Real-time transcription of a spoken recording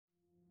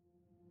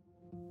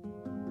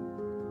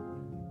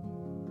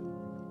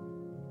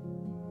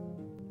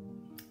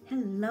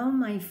Hello,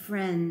 my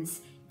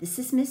friends. This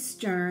is Miss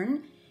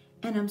Stern,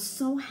 and I'm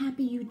so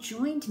happy you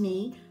joined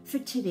me for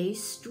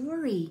today's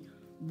story,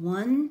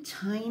 One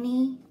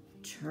Tiny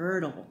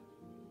Turtle.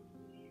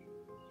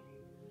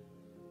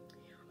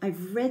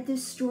 I've read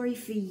this story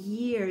for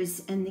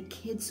years, and the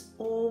kids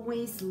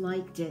always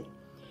liked it.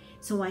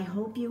 So I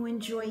hope you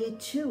enjoy it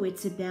too.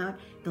 It's about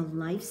the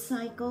life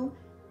cycle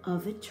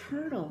of a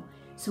turtle.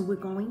 So we're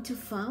going to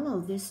follow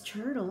this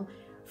turtle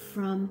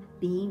from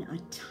being a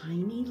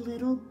tiny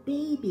little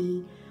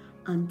baby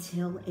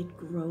until it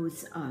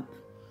grows up.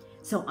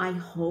 So I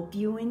hope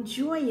you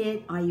enjoy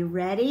it. Are you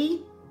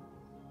ready?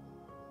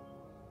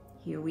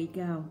 Here we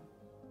go.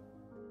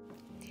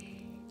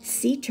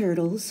 Sea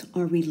turtles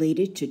are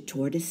related to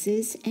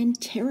tortoises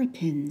and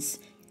terrapins.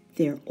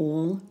 They're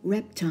all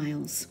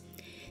reptiles.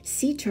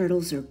 Sea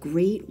turtles are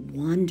great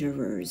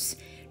wanderers,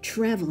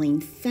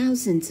 traveling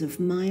thousands of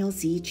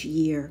miles each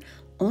year,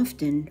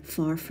 often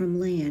far from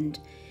land.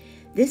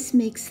 This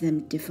makes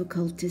them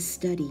difficult to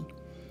study.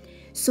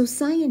 So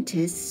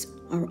scientists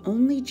are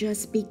only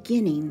just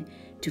beginning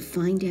to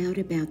find out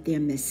about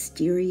their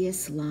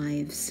mysterious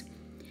lives.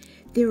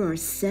 There are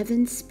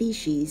 7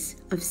 species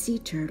of sea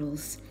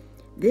turtles.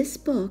 This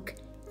book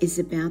is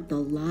about the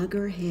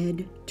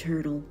loggerhead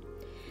turtle.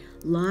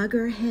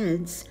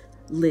 Loggerheads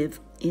live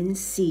in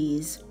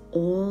seas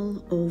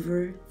all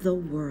over the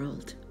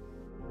world.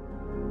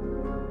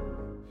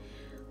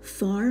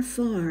 Far,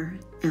 far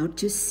out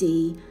to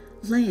sea,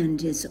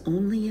 land is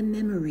only a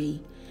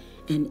memory.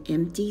 An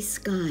empty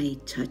sky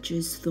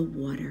touches the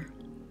water.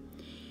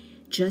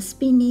 Just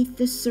beneath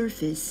the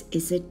surface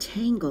is a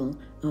tangle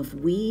of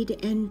weed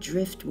and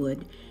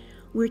driftwood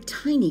where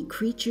tiny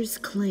creatures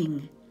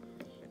cling.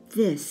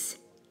 This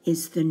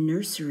is the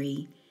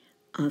nursery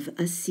of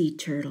a sea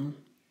turtle.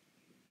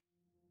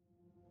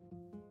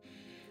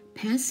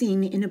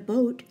 Passing in a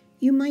boat,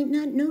 you might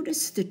not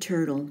notice the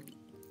turtle,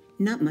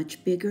 not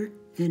much bigger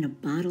than a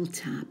bottle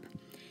top.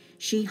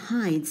 She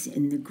hides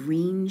in the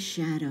green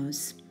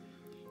shadows.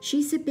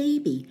 She's a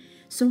baby,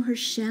 so her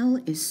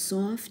shell is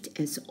soft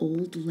as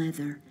old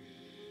leather.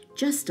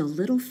 Just a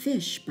little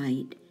fish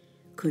bite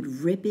could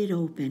rip it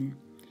open.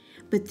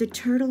 But the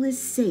turtle is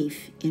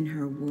safe in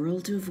her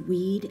world of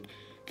weed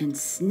and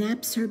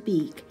snaps her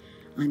beak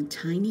on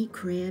tiny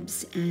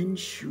crabs and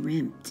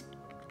shrimp.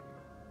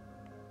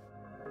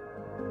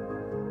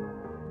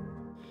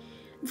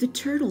 The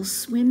turtle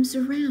swims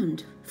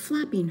around,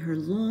 flapping her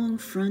long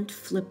front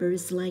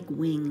flippers like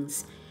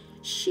wings.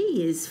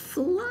 She is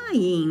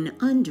flying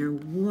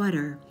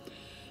underwater.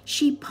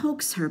 She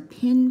pokes her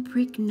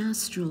pinprick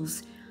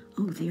nostrils,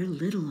 oh, they're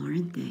little,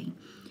 aren't they,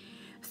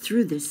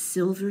 through the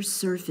silver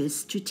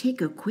surface to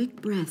take a quick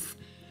breath.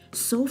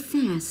 So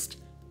fast,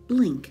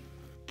 blink,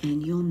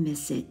 and you'll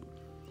miss it.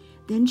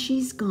 Then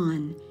she's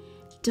gone,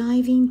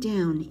 diving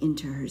down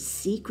into her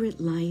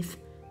secret life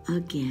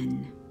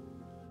again.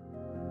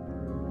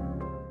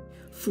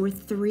 For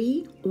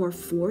 3 or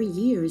 4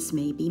 years,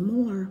 maybe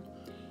more,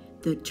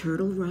 the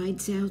turtle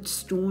rides out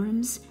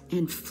storms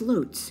and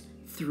floats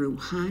through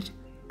hot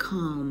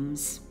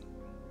calms.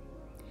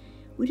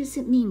 What does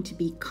it mean to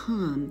be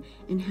calm,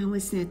 and how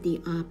is that the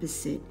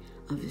opposite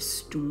of a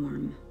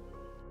storm?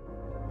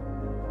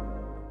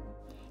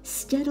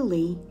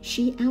 Steadily,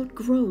 she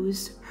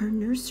outgrows her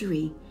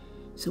nursery.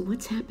 So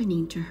what's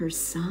happening to her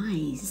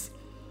size?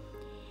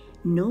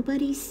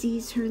 Nobody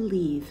sees her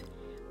leave,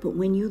 but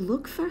when you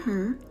look for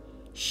her,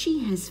 she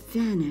has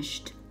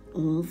vanished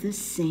all the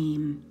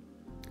same.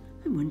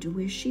 I wonder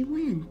where she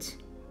went.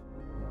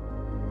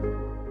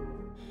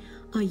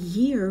 A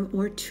year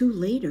or 2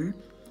 later,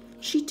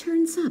 she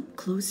turns up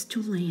close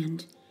to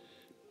land,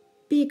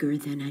 bigger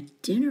than a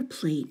dinner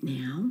plate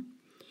now.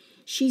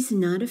 She's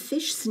not a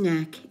fish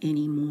snack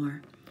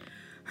anymore.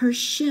 Her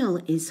shell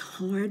is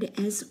hard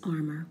as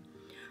armor.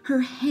 Her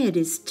head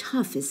is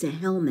tough as a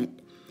helmet.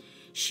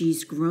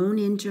 She's grown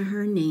into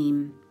her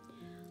name,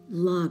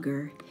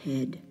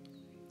 Loggerhead.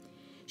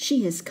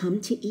 She has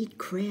come to eat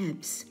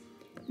crabs.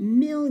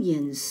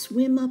 Millions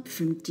swim up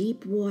from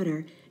deep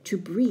water to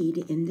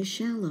breed in the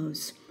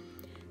shallows.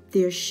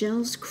 Their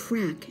shells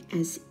crack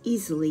as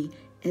easily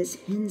as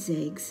hen's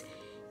eggs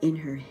in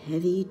her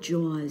heavy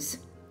jaws.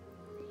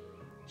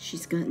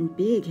 She's gotten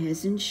big,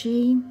 hasn't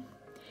she?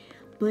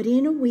 But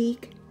in a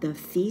week, the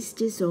feast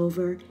is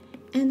over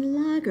and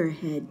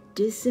Loggerhead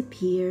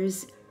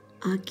disappears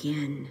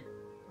again.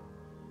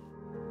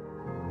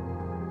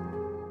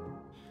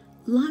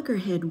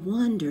 Loggerhead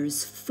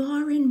wanders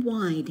far and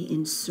wide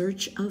in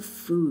search of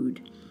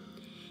food.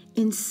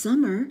 In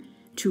summer,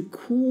 to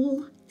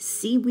cool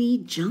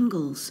seaweed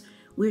jungles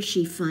where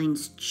she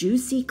finds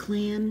juicy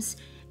clams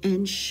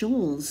and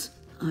shoals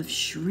of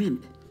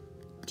shrimp.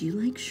 Do you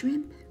like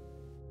shrimp?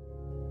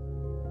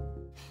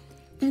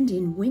 And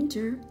in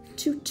winter,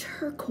 to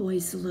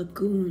turquoise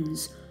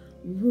lagoons,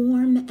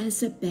 warm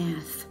as a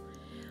bath,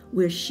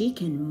 where she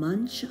can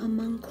munch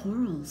among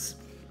corals.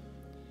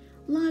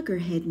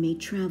 Loggerhead may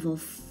travel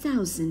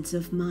thousands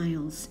of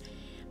miles,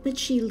 but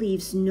she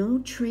leaves no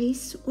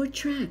trace or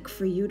track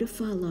for you to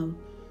follow.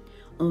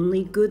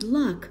 Only good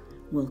luck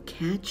will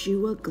catch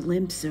you a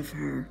glimpse of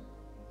her.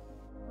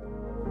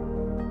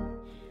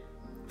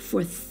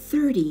 For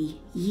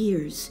 30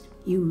 years,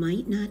 you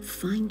might not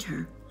find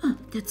her. Oh,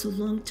 that's a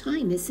long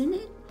time, isn't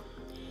it?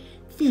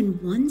 Then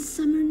one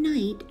summer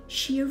night,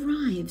 she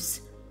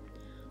arrives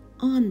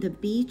on the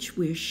beach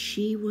where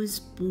she was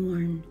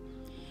born.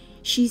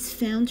 She's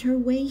found her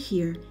way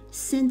here,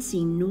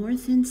 sensing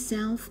north and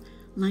south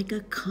like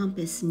a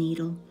compass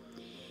needle,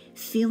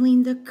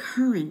 feeling the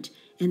current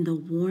and the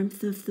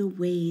warmth of the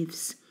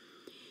waves.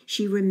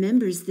 She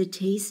remembers the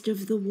taste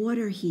of the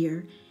water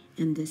here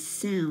and the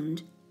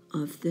sound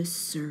of the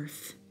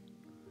surf.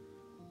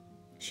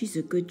 She's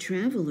a good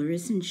traveler,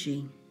 isn't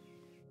she?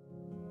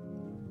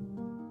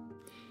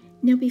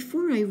 Now,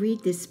 before I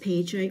read this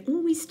page, I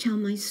always tell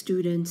my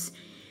students,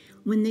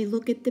 when they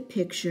look at the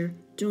picture,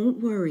 don't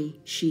worry,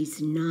 she's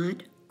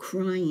not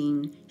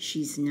crying,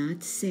 she's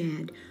not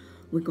sad.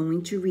 We're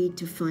going to read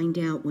to find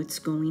out what's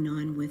going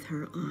on with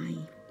her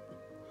eye.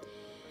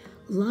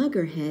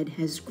 Loggerhead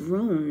has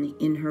grown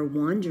in her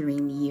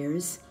wandering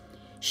years.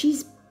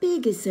 She's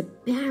big as a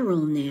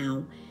barrel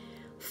now.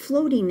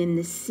 Floating in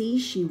the sea,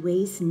 she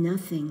weighs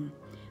nothing,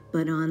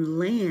 but on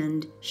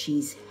land,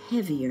 she's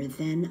heavier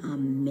than a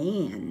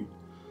man.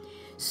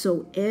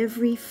 So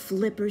every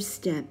flipper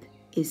step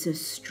is a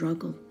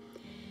struggle,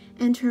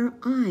 and her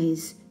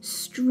eyes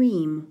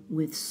stream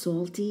with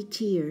salty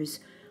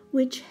tears,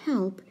 which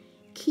help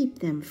keep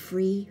them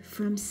free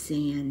from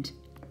sand.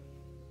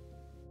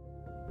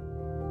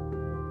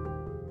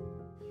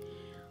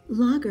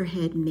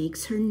 Loggerhead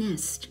makes her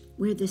nest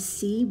where the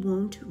sea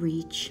won't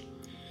reach.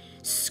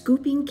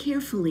 Scooping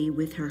carefully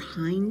with her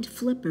hind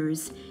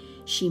flippers,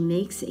 she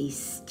makes a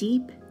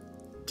steep,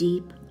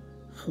 deep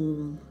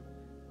hole.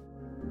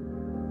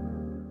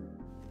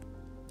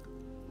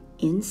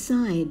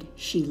 Inside,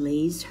 she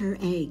lays her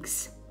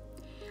eggs,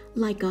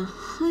 like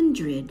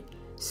 100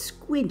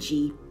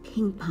 squidgy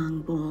ping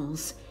pong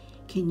balls.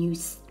 Can you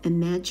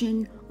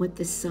imagine what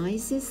the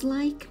size is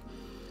like?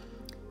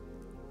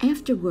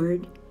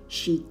 Afterward,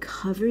 she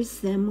covers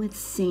them with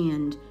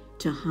sand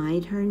to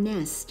hide her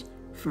nest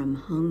from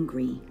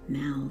hungry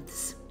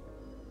mouths.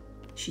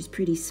 She's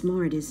pretty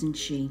smart, isn't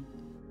she?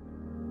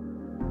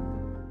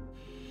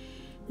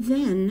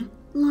 Then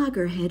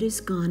Loggerhead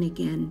is gone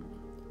again,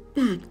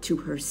 back to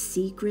her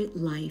secret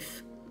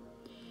life.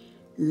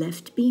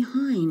 Left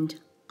behind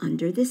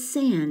under the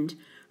sand,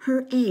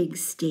 her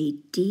eggs stay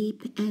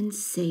deep and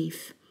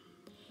safe.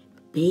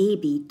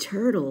 Baby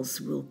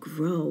turtles will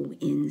grow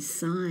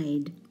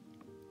inside.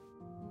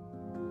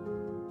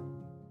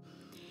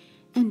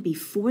 And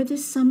before the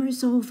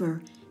summer's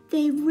over,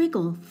 they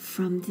wriggle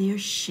from their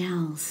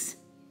shells.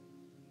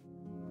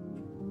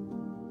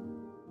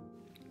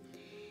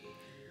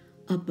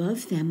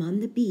 Above them on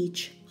the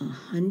beach,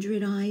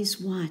 100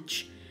 eyes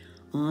watch,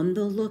 on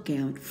the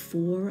lookout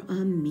for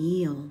a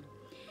meal.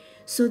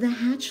 So the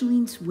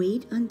hatchlings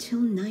wait until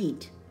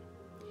night.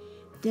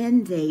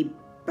 Then they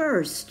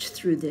burst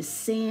through the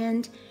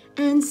sand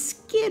and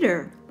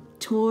skitter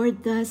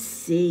toward the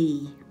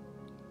sea.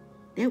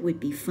 That would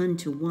be fun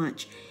to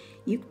watch.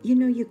 You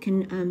know, you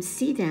can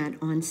see that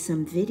on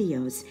some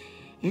videos.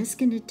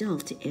 Ask an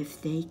adult if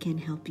they can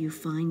help you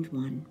find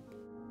one.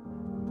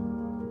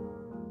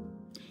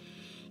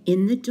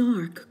 In the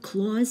dark,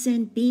 claws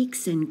and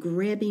beaks and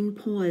grabbing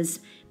paws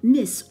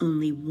miss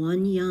only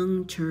one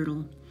young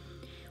turtle.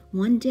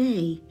 One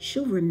day,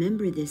 she'll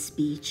remember this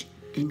beach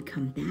and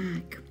come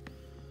back.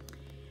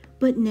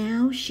 But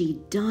now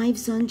she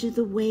dives under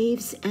the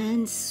waves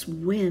and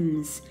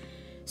swims,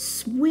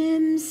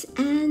 swims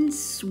and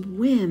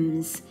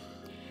swims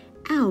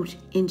out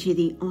into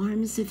the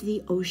arms of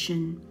the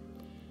ocean.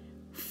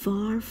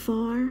 Far,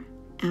 far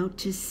out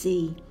to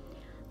sea,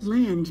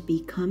 land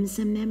becomes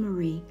a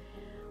memory,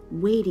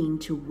 waiting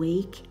to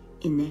wake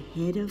in the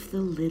head of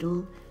the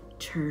little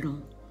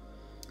turtle.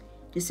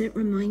 Does that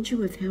remind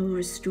you of how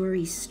our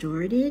story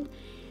started?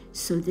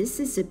 So this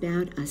is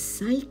about a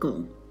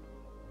cycle.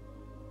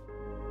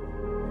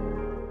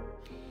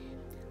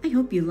 I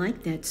hope you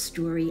liked that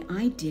story.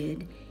 I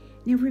did.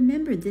 Now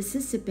remember, this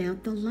is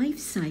about the life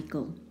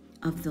cycle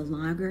of the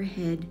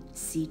Loggerhead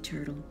Sea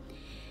Turtle.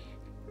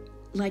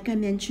 Like I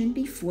mentioned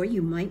before,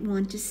 you might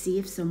want to see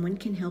if someone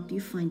can help you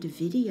find a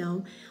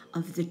video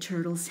of the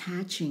turtles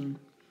hatching.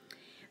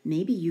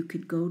 Maybe you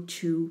could go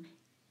to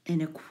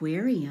an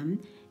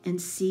aquarium and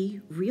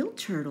see real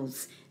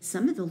turtles.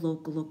 Some of the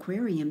local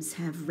aquariums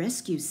have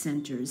rescue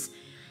centers,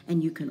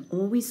 and you can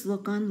always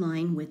look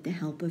online with the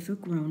help of a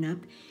grown-up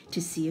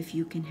to see if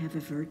you can have a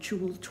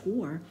virtual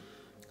tour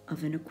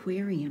of an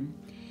aquarium.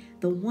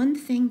 The one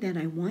thing that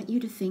I want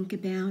you to think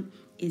about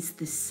is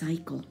the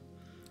cycle.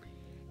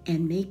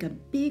 And make a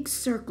big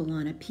circle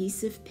on a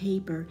piece of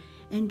paper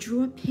and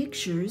draw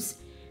pictures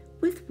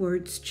with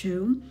words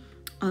too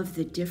of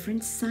the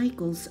different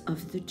cycles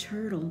of the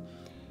turtle,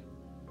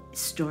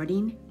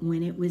 starting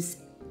when it was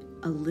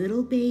a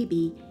little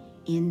baby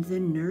in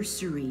the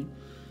nursery.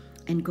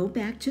 And go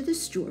back to the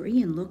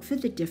story and look for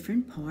the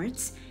different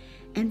parts,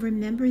 and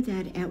remember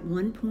that at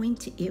one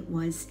point it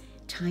was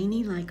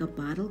tiny like a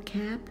bottle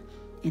cap,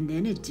 and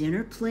then a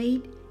dinner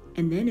plate,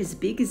 and then as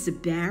big as a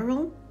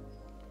barrel.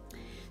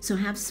 So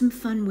have some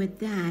fun with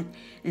that.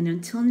 And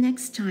until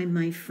next time,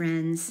 my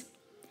friends,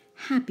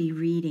 happy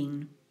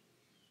reading.